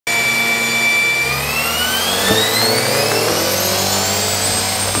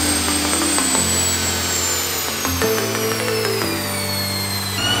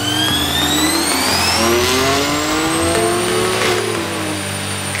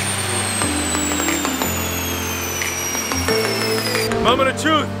Moment of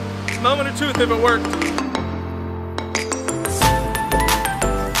truth. Moment of truth if it worked.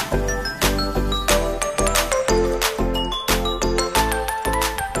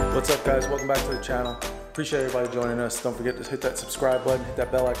 What's up, guys? Welcome back to the channel. Appreciate everybody joining us. Don't forget to hit that subscribe button, hit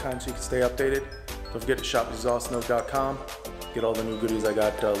that bell icon so you can stay updated. Don't forget to shop at exhaustnote.com. Get all the new goodies I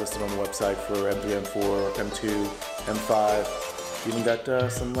got listed on the website for M3, M4, M2, M5. Even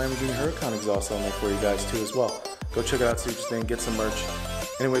got some Lamborghini Huracan exhaust on there for you guys too as well. Go check it out, see what you think, get some merch.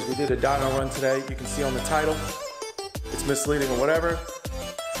 Anyways, we did a dyno run today. You can see on the title, it's misleading or whatever.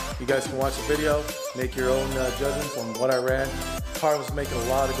 You guys can watch the video, make your own judgments on what I ran. Car was making a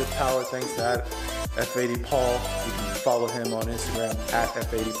lot of good power thanks to that F80 Paul. You can follow him on Instagram at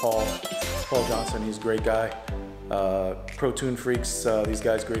F80 Paul. Paul Johnson, he's a great guy. Pro Tune Freaks, these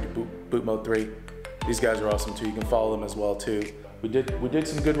guys great at Boot Mode 3. These guys are awesome too. You can follow them as well too. We did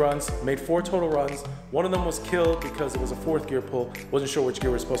some good runs, made 4 total runs. One of them was killed because it was a 4th gear pull. Wasn't sure which gear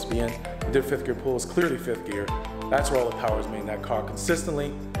we were supposed to be in. We did 5th gear pull, it was clearly 5th gear. That's where all the power is made in that car.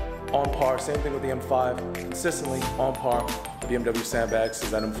 Consistently on par, same thing with the M5, consistently on par. BMW sandbags, because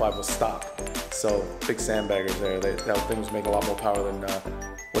that M5 was stock. So big sandbaggers there. That thing was making a lot more power than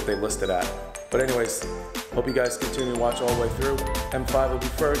what they listed at. But anyways, hope you guys continue to watch all the way through. M5 will be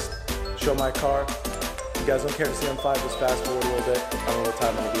first, show my car. If you guys don't care to see M5, just fast forward a little bit. I don't know what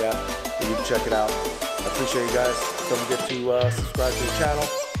time I'm gonna be at, but you can check it out. I appreciate you guys. Don't forget to subscribe to the channel.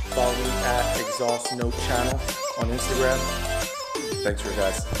 Follow me at Exhaust Note Channel on Instagram. Thanks for it,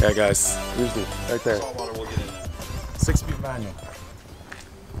 guys. Yeah, guys, usually right there. 6-speed manual.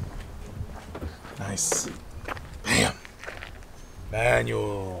 Nice. Bam.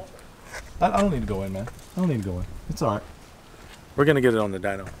 Manual. I don't need to go in, man. I don't need to go in. It's all right. We're gonna get it on the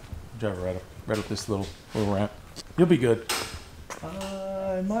dyno. Drive it right up this little ramp. You'll be good.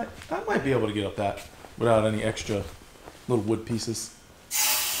 I might be able to get up that without any extra little wood pieces.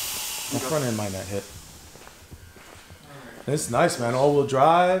 My front end might not hit. It's nice, man. All-wheel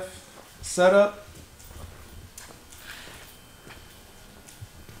drive setup.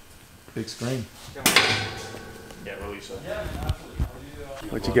 Big screen. Yeah, release it.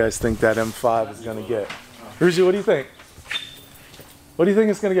 What you guys think that M5 is gonna get? Ruzi, what do you think? What do you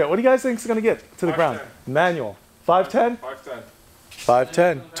think it's gonna get? What do you guys think it's gonna get to the ground? Manual. 510? 510.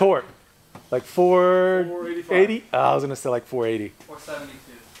 510. Torque. Like 480? I was gonna say like 480. 472.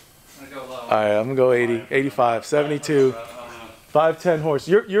 I'm gonna go low. Alright, I'm gonna go 80, 85, 72. 510 horse.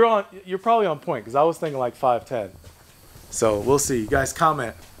 You're probably on point because I was thinking like 510. So we'll see. You guys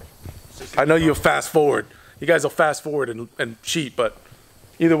comment. I know you'll fast forward. You guys will fast forward and cheat, but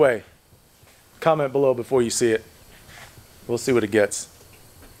either way, comment below before you see it. We'll see what it gets.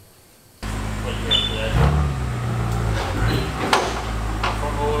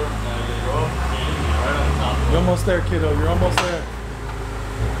 You're almost there, kiddo. You're almost there.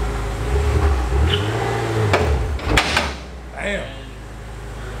 Damn.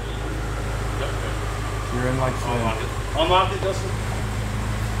 You're in like flame. Unlock it, Justin.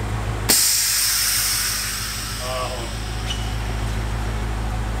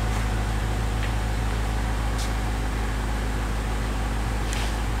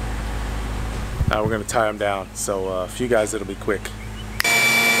 Now we're gonna tie them down. So a few guys, it'll be quick.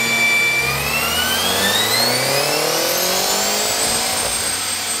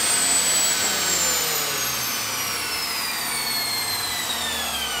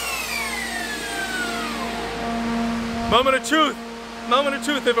 Moment of truth. Moment of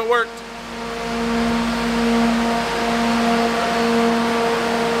truth if it worked.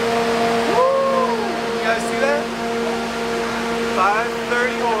 Woo! You guys see that?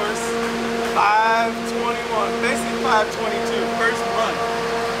 530 horse, 521, basically 522, first run.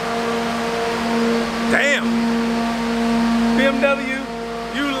 Damn! BMW,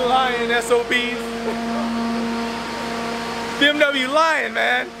 you lying SOBs. BMW lying,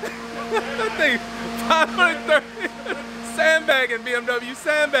 man. That thing, 530. Sandbagging, BMW,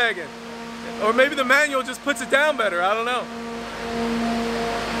 sandbagging. Or maybe the manual just puts it down better, I don't know.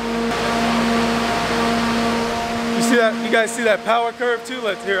 You see that? You guys see that power curve too?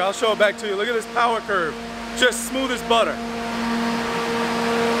 Here, I'll show it back to you. Look at this power curve. Just smooth as butter.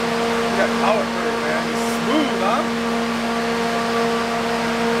 That power curve, man. It's smooth, huh?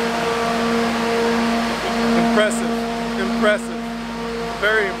 Impressive. Impressive.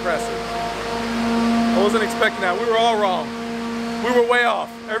 Very impressive. I wasn't expecting that. We were all wrong. We were way off.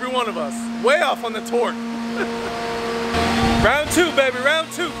 Every one of us. Way off on the torque. Round 2, baby.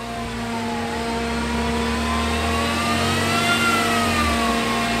 Round 2.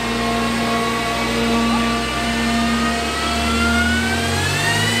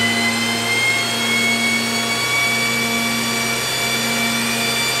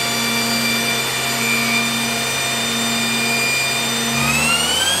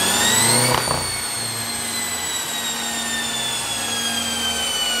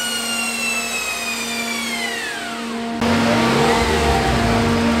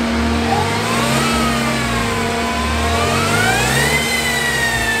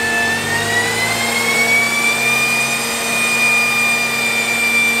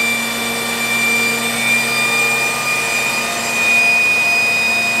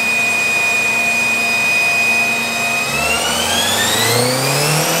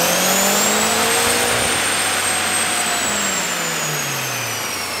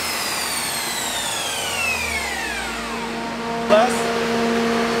 Less?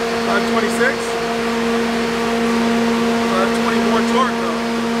 526? 520 more torque though.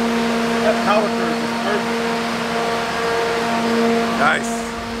 That power curve is perfect. Nice.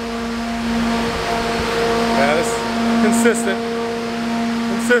 Yeah, this consistent.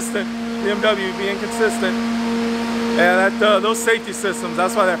 Consistent. BMW being consistent. Yeah, those safety systems,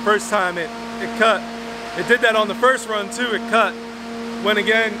 that's why that first time it cut. It did that on the first run too, it cut. When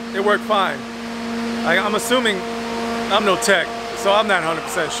again, it worked fine. I'm assuming, I'm no tech, so I'm not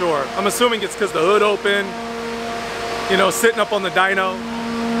 100% sure. I'm assuming it's because the hood open, you know, sitting up on the dyno.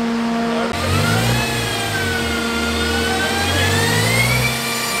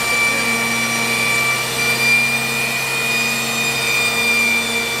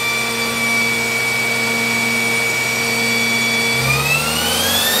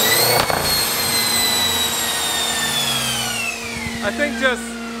 I think just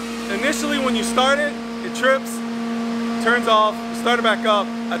initially when you start it, it trips, turns off, start it back up.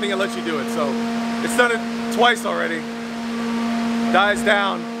 I think it lets you do it. So it's done it twice already. Dies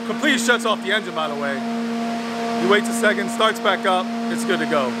down, completely shuts off the engine by the way. You wait a second, starts back up, it's good to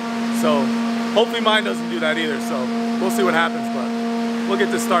go. So hopefully mine doesn't do that either. So we'll see what happens, but we'll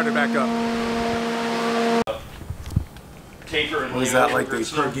get this started back up. Taper and What is that, like the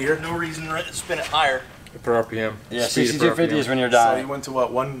per gear? No reason to spin it higher. Per RPM. Yeah, Speed 6250 is when you're So dying. you went to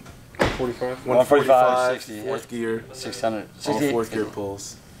what, 45? 145, 60, fourth gear, 600. all fourth gear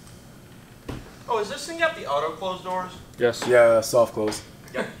pulls. Oh, is this thing got the auto close doors? Yes. Yeah, soft close.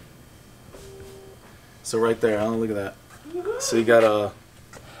 Yep. So right there, huh? Look at that. So you got a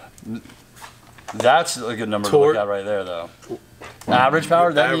That's a good number Torque. to look at right there, though. Average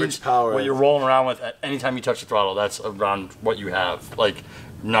power. That average means power. what you're rolling around with at any time you touch the throttle. That's around what you have, like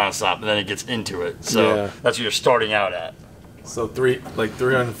nonstop, and then it gets into it. So Yeah. that's what you're starting out at. So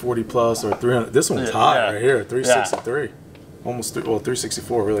 340 plus or 300. This one's Yeah, hot yeah. right here, 363. Almost well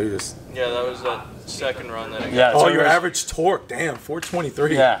 364 really just. Yeah, that was that second run that I got. Yeah. Oh, so your there's- average torque, damn,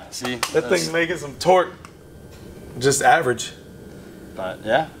 423. Yeah. See. That thing's making some torque. Just average. But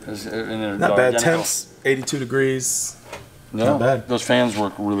yeah, Not bad. Temps 82 degrees. No, Not bad. Those fans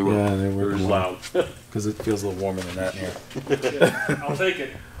work really well. Yeah, they work It was well. loud. Because it feels a little warmer than that in here. I'll take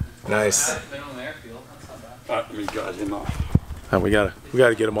it. Nice. Been on the airfield. That's not bad. Let me guys him off. Oh, we gotta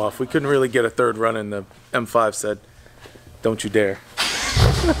get him off. We couldn't really get a third run in. The M5 said, "Don't you dare."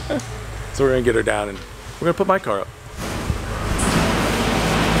 So we're gonna get her down and we're gonna put my car up.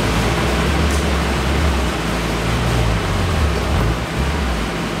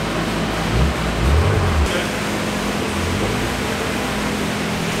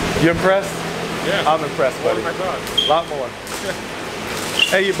 You impressed? Yeah. I'm impressed, More buddy. than I thought. A lot more.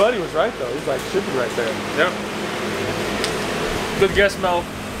 Hey, your buddy was right though. He's like, should be right there. Yep. Good guess, Mel.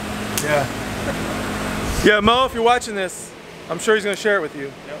 Yeah. Yeah, Mo, if you're watching this, I'm sure he's gonna share it with you.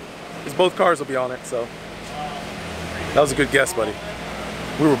 Yep. Because both cars will be on it, so. That was a good guess, buddy.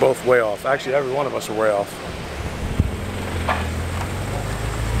 We were both way off. Actually, every one of us were way off.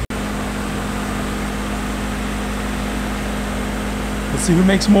 Let's see who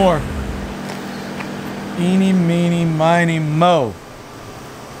makes more. Eeny, meeny, miny, mo.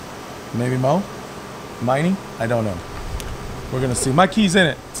 Maybe Mo? Miney? I don't know. We're gonna see. My key's in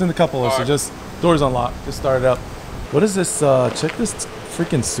it. It's in the cup holder, so just doors unlocked. Just start it up. What is this? Check this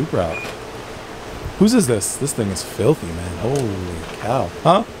freaking Supra out. Whose is this? This thing is filthy, man. Holy cow.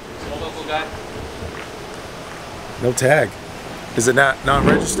 Huh? A local guy. No tag. Is it not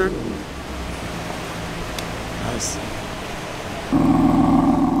registered? Nice.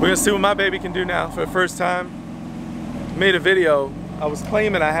 We're gonna see what my baby can do now for the first time. Made a video. I was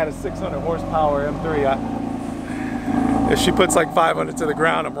claiming I had a 600 horsepower M3. If she puts like 500 to the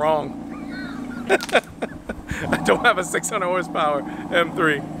ground, I'm wrong. I don't have a 600 horsepower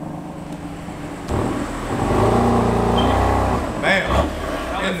M3. Man.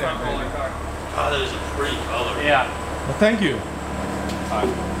 In there, baby. Oh, that is a pretty color. Yeah. Well, thank you.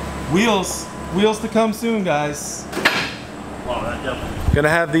 Wheels to come soon, guys. Oh, that definitely. Gonna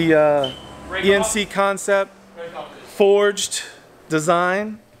have the ENC concept forged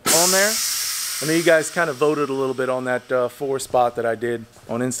design on there. I know you guys kind of voted a little bit on that 4 spot that I did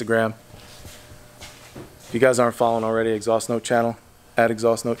on Instagram. If you guys aren't following already, Exhaust Note channel, at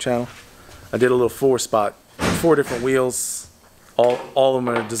Exhaust Note channel. I did a little 4 spot, 4 different wheels. All of them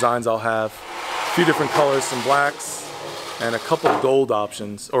are designs I'll have. A few different colors, some blacks, and a couple of gold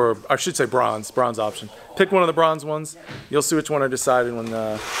options, or I should say bronze option. Pick one of the bronze ones. You'll see which one I decided when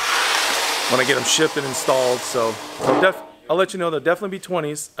I get them shipped and installed. So I'll let you know they'll definitely be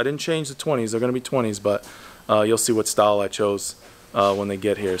 20s. I didn't change the 20s. They're going to be 20s, but you'll see what style I chose when they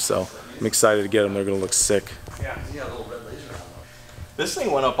get here. So I'm excited to get them. They're going to look sick. Yeah, you got a little red laser on. This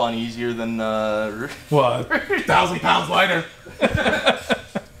thing went up on easier than What? 1,000 pounds lighter.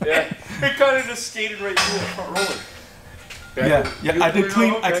 yeah. It kind of just skated right through the front roller. Yeah. I did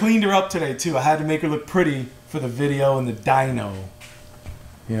clean. I cleaned her up today too. I had to make her look pretty for the video and the dyno.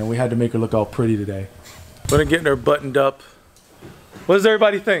 You know, we had to make her look all pretty today. But I'm getting her buttoned up. What does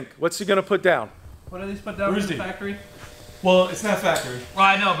everybody think? What's she gonna put down? What do these put down in the factory? Well, it's not factory. Well,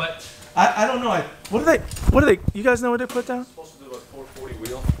 I know, but I don't know. What do they? You guys know what they put down? Supposed to do like 440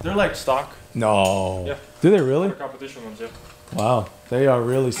 wheel. They're like Stock. No. Yeah. Do they really? For competition ones, yeah. Wow, they are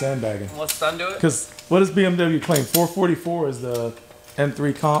really sandbagging. let's done do it. Because what does BMW claim? 444 is the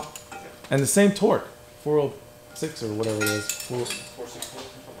M3 comp, and the same torque, 406 or whatever it is. 460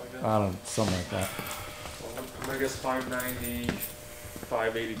 something like that. I don't know, something like that. Well, I'm gonna guess 590,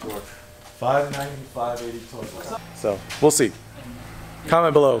 580 torque. 590, 580 torque. So we'll see.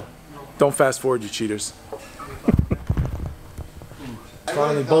 Comment below. Don't fast forward, you cheaters.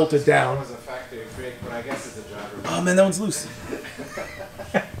 Finally bolted down. Was a factory trick, but I guess it's a driver. Oh man, that one's loose.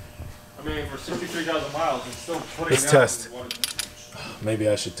 I mean, for 63,000 miles, it's still putting Let's down test. what- Maybe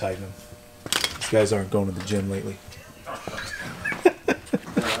I should tighten them. These guys aren't going to the gym lately.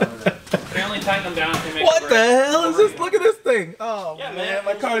 They only tighten them down if they make What it the hell is this? Look at this thing. Oh Yeah, man,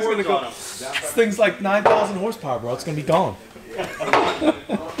 my those car's gonna boards go. on 'em. This thing's like 9,000 horsepower, bro. It's gonna be gone.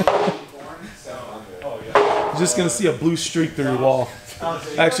 You're just gonna see a blue streak through your wall.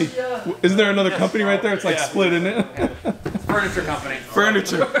 Actually, isn't there another company right there? It's like split, isn't it? furniture company.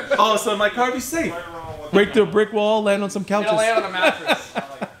 Furniture. Oh, so my car be safe. Break through a brick wall, land on some You couches. know, lay on a mattress.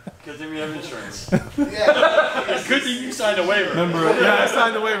 Good thing we have insurance. Good thing you signed a waiver. Remember? Yeah, I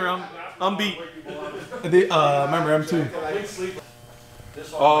signed the waiver. I'm beat. Remember M2.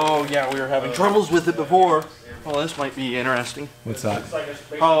 Oh yeah, we were having troubles with it before. Oh, this might be interesting. What's that?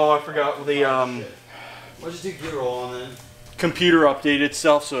 Oh, I forgot the What did you gear roll on then? computer updated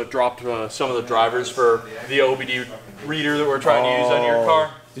itself, so it dropped some of the drivers for the OBD reader that we're trying to use on your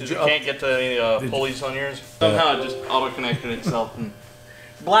car. Did You you can't get to any pulleys on yours. Somehow it just auto-connected itself and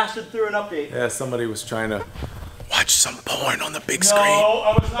blasted through an update. Yeah, somebody was trying to watch some porn on the big No, screen.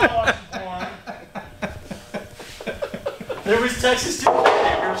 I was not watching porn. There was Texas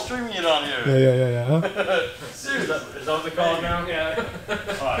 2K. We were streaming it on here. Yeah. Seriously, is that what they call it now? Yeah.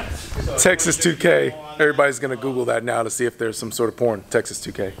 Texas 2K. Everybody's gonna Google that now to see if there's some sort of porn. Texas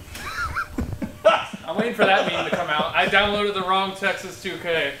 2K. I'm waiting for that meme to come out. I downloaded the wrong Texas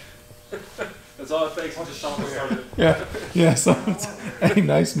 2K. That's all it takes once it's started. Yeah. So hey,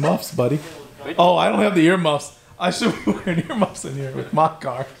 nice muffs, buddy. Oh, I don't have the earmuffs. I should be wearing earmuffs in here with my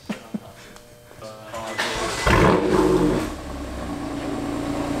car.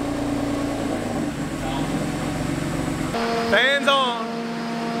 Fans on.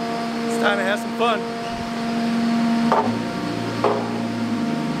 It's time to have some fun.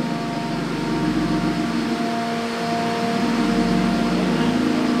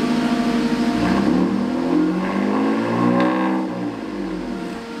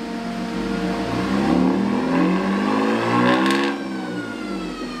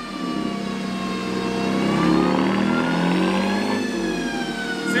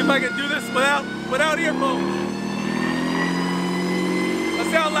 See if I can do this without earphones. Let's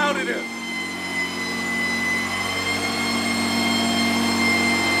see how loud it is.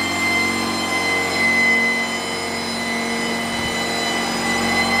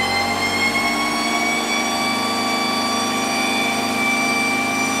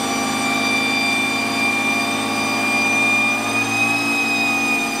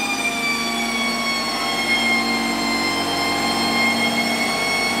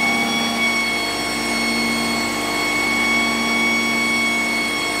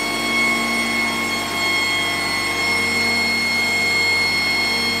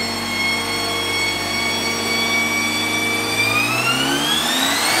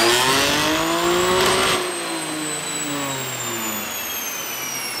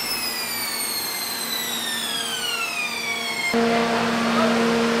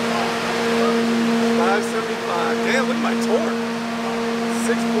 Damn, look at my torque.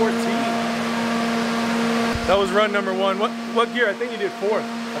 614. That was run number one. What gear? I think you did fourth.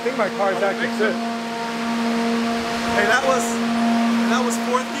 I think my car is actually fifth. Hey, that was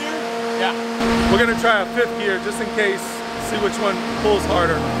fourth gear? Yeah. We're gonna try a fifth gear just in case, see which one pulls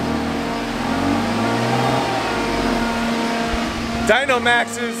harder. Dyno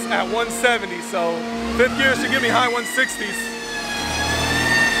max is at 170, so fifth gear should give me high 160s.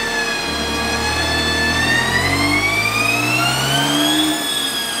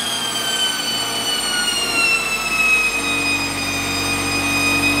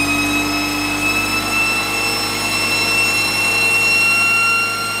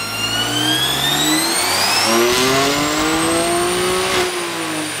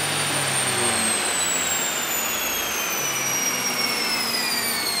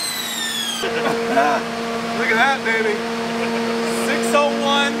 Look at that, baby.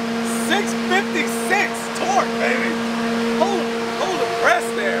 601, 656 torque, baby. Hold the press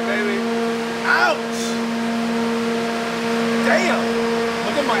there, baby. Ouch. Damn.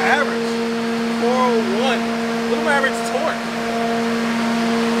 Look at my average. 401. Look at my average torque.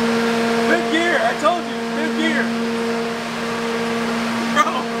 Fifth gear, I told you, fifth gear.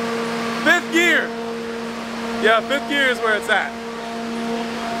 Bro, fifth gear. Yeah, fifth gear is where it's at.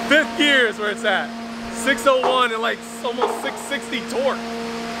 Fifth gear is where it's at. 601 and like almost 660 torque.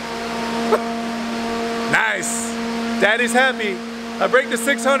 Nice. Daddy's happy. I break the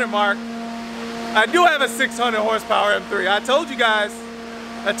 600 mark. I do have a 600 horsepower M3. I told you guys.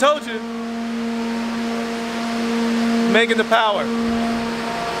 I told you. Making the power.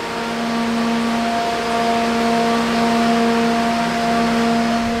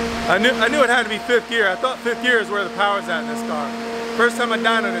 I knew it had to be fifth gear. I thought fifth gear is where the power's at in this car. First time I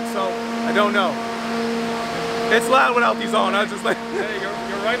dynoed it, so I don't know. It's loud without these on. I was just like, Hey, you're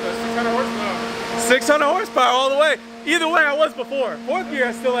right though. 600 horsepower. 600 horsepower all the way. Either way I was before. Fourth gear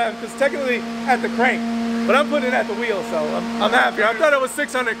I still am, because technically at the crank. But I'm putting it at the wheel, so I'm happy. I thought it was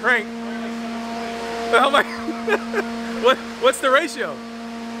 600 crank. I'm like, what's the ratio?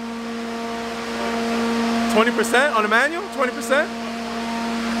 20% on a manual? 20%?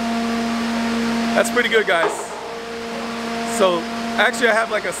 That's pretty good, guys. So actually I have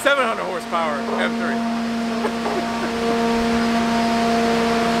like a 700 horsepower M3.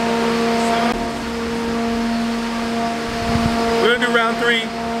 We're gonna do round 3,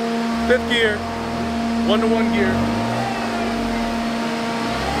 fifth gear, 1-to-1 gear.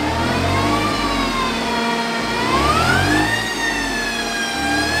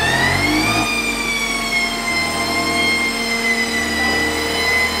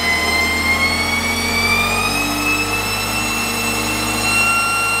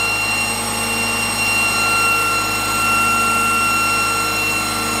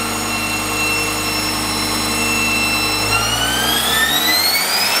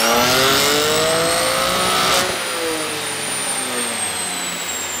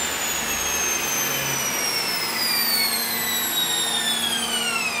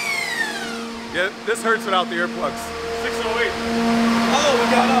 Yeah, this hurts without the earplugs. 608. Oh, we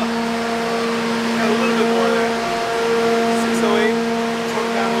got up. Got a little bit more there. 608.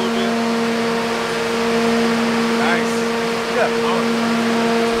 Torque down a little bit. Nice. Yeah, power.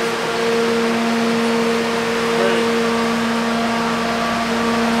 Great.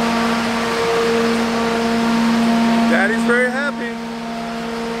 Daddy's very happy.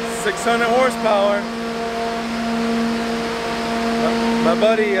 600 horsepower. My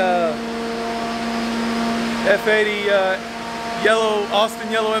buddy, F80 yellow,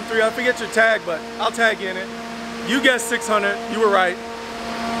 Austin yellow M3. I forget your tag, but I'll tag you in it. You guessed 600. You were right.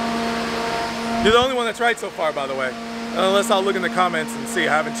 You're the only one that's right so far, by the way. Unless I'll look in the comments and see.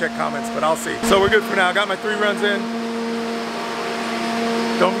 I haven't checked comments, but I'll see. So we're good for now. I got my 3 runs in.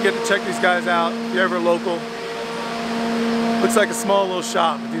 Don't forget to check these guys out if you're ever local. Looks like a small little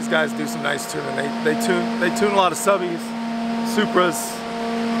shop, but these guys do some nice tuning. They tune a lot of subbies, Supras.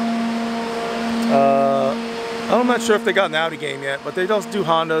 I'm not sure if they got an Audi game yet, but they just do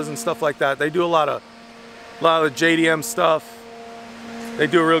Hondas and stuff like that. They do a lot of JDM stuff. They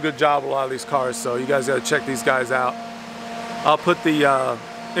do a real good job with a lot of these cars, so you guys got to check these guys out. I'll put the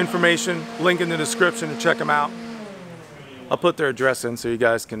information link in the description to check them out. I'll put their address in so you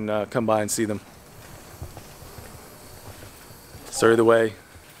guys can come by and see them. So either way,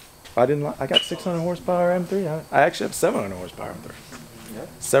 I got 600 horsepower M3. I actually have 700 horsepower M3.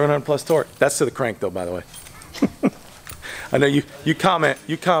 700 plus torque. That's to the crank though, by the way. I know you comment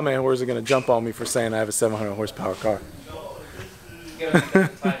where's it gonna jump on me for saying I have a 700 horsepower car.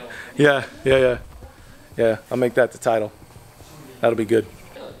 Yeah, I'll make that the title. That'll be good.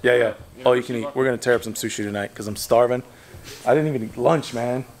 Yeah. All you can eat. We're gonna tear up some sushi tonight because I'm starving. I didn't even eat lunch,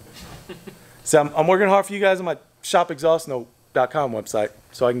 man. So I'm working hard for you guys on my shopexhaustnote.com website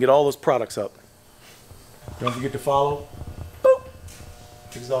so I can get all those products up. Don't forget to follow. Boop.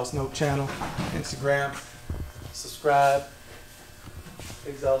 Exhaust Note channel, Instagram, subscribe.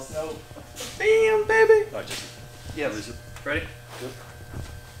 Exhaust Note. Damn, baby. Yeah, Lisa. Ready?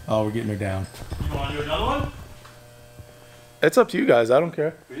 Oh, we're getting her down. You want to do another one? It's up to you guys. I don't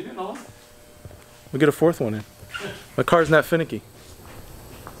care. We can do another one. We'll get a 4th one in. My car's not finicky.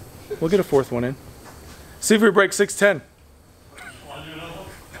 We'll get a 4th one in. See if we break 610. Want to do another one?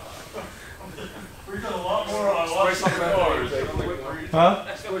 We've done a lot more on a lot of cars. Huh?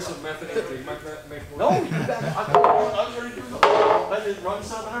 No, I was already doing the I did run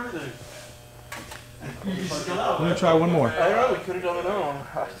 7 and everything. Let me try one more. I don't know. We could have done it all.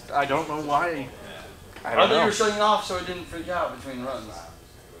 I don't know why. I I don't thought you know. were shutting it off so it didn't freak out between runs.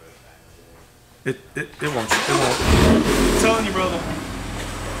 It won't. I'm telling you, brother.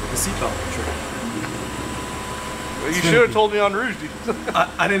 The seatbelt trick. You should have told me on Rouge, dude.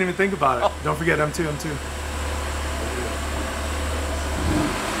 I didn't even think about it. Don't forget, M2.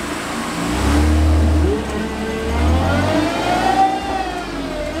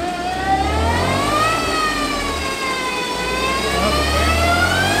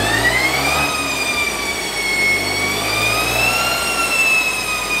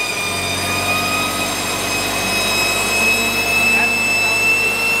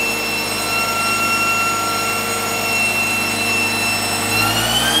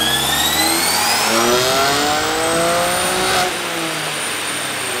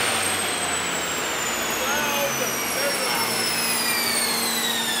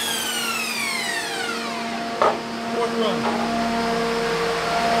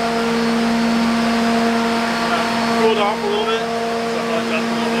 Cooled off a little bit.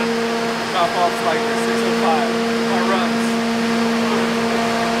 Drop off like 605. My runs.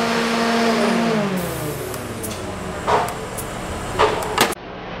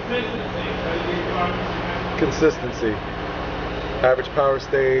 Consistency. Average power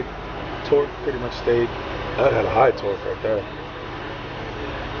stayed. Torque pretty much stayed. That had a high torque right there.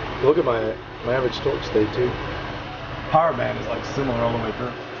 Look at my average torque stayed too. Power band is like similar all the way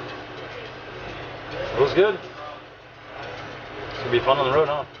through. It was good. It's gonna be fun on the road,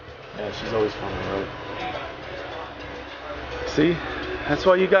 huh? Yeah, she's always fun on the road. See, that's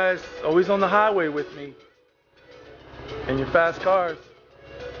why you guys always on the highway with me. And your fast cars.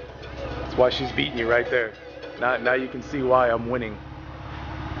 That's why she's beating you right there. Now you can see why I'm winning.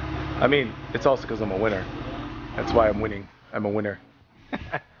 I mean, it's also because I'm a winner. That's why I'm winning. I'm a winner.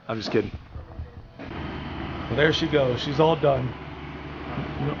 I'm just kidding. Well, there she goes. She's all done.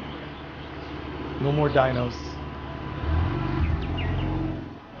 No more dynos.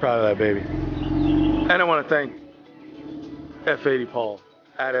 Proud of that baby. And I want to thank F80 Paul,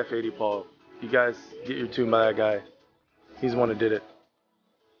 at F80 Paul. You guys get your tune by that guy. He's the one that did it.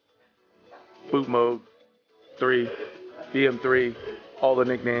 Boot Mode 3, BM3, all the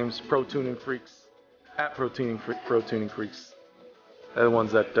nicknames, Pro Tuning Freaks, at Pro Tuning Freaks. They're the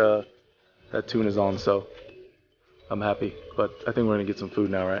ones that that tune is on, so I'm happy. But I think we're gonna get some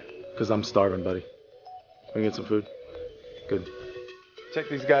food now, right? Because I'm starving, buddy. We're gonna get some food? Good. Check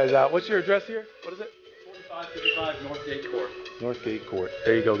these guys out. What's your address here? What is it? 4555 Northgate Court. Northgate Court.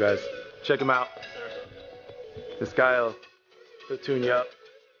 There you go, guys. Check him out. This guy'll tune you up.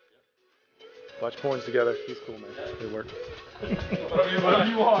 Watch porns together. He's cool, man. They work. Whatever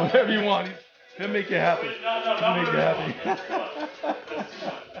you want. Whatever you want. He'll make you happy. He'll make you happy.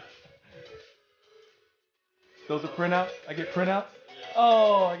 Those are printouts? I get printouts?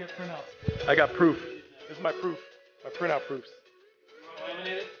 Oh, I get printouts. I got proof. This is my proof. My printout proofs.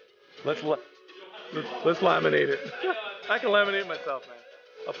 Let's laminate it. I can laminate myself, man.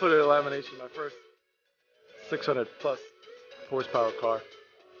 I'll put it in lamination. My first 600 plus horsepower car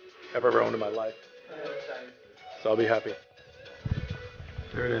I've ever owned in my life. So I'll be happy.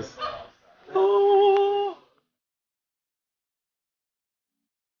 There it is.